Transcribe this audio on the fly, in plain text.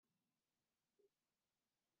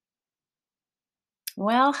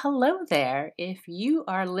Well, hello there. If you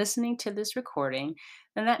are listening to this recording,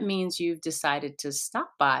 then that means you've decided to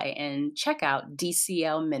stop by and check out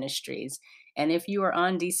DCL Ministries. And if you are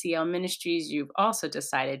on DCL Ministries, you've also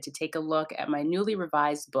decided to take a look at my newly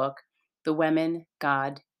revised book, The Women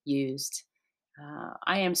God Used.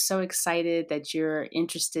 I am so excited that you're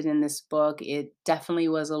interested in this book. It definitely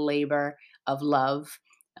was a labor of love.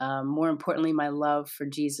 More importantly, my love for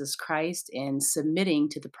Jesus Christ and submitting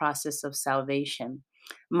to the process of salvation.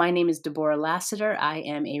 My name is Deborah Lassiter. I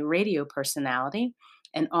am a radio personality,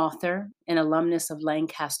 an author, an alumnus of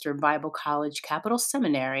Lancaster Bible College Capital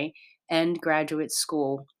Seminary and Graduate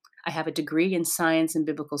School. I have a degree in science and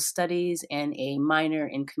biblical studies and a minor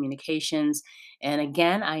in communications. And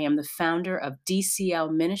again, I am the founder of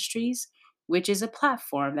DCL Ministries, which is a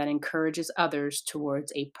platform that encourages others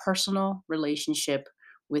towards a personal relationship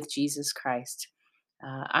with Jesus Christ.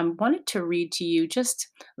 I wanted to read to you just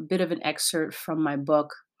a bit of an excerpt from my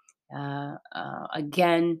book.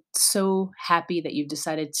 Again, so happy that you've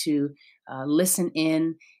decided to listen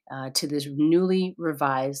in to this newly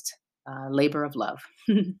revised labor of love.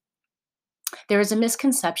 There is a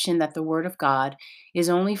misconception that the Word of God is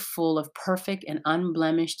only full of perfect and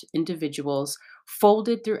unblemished individuals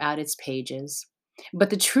folded throughout its pages.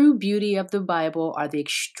 But the true beauty of the Bible are the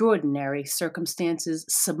extraordinary circumstances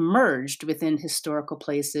submerged within historical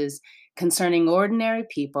places concerning ordinary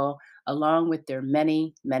people, along with their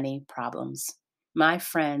many, many problems. My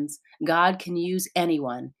friends, God can use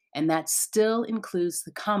anyone, and that still includes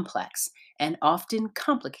the complex and often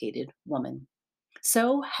complicated woman.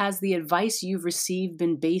 So, has the advice you've received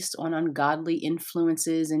been based on ungodly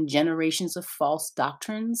influences and generations of false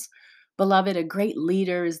doctrines? Beloved, a great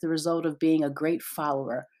leader is the result of being a great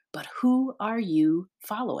follower. But who are you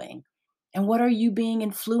following? And what are you being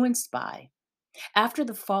influenced by? After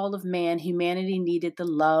the fall of man, humanity needed the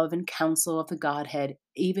love and counsel of the Godhead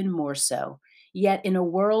even more so. Yet, in a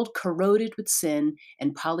world corroded with sin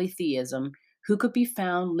and polytheism, who could be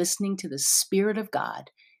found listening to the Spirit of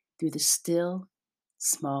God through the still,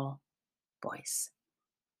 small voice?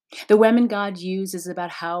 The women God used is about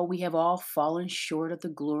how we have all fallen short of the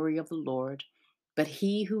glory of the Lord, but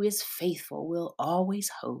He who is faithful will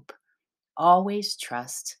always hope, always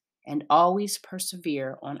trust, and always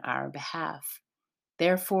persevere on our behalf.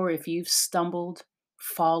 Therefore, if you've stumbled,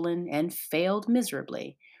 fallen, and failed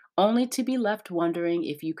miserably, only to be left wondering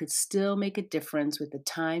if you could still make a difference with the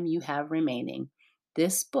time you have remaining,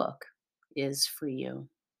 this book is for you.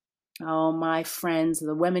 Oh, my friends,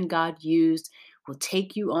 the women God used will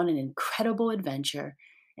take you on an incredible adventure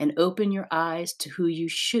and open your eyes to who you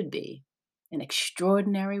should be, an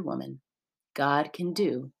extraordinary woman God can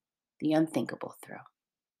do the unthinkable through.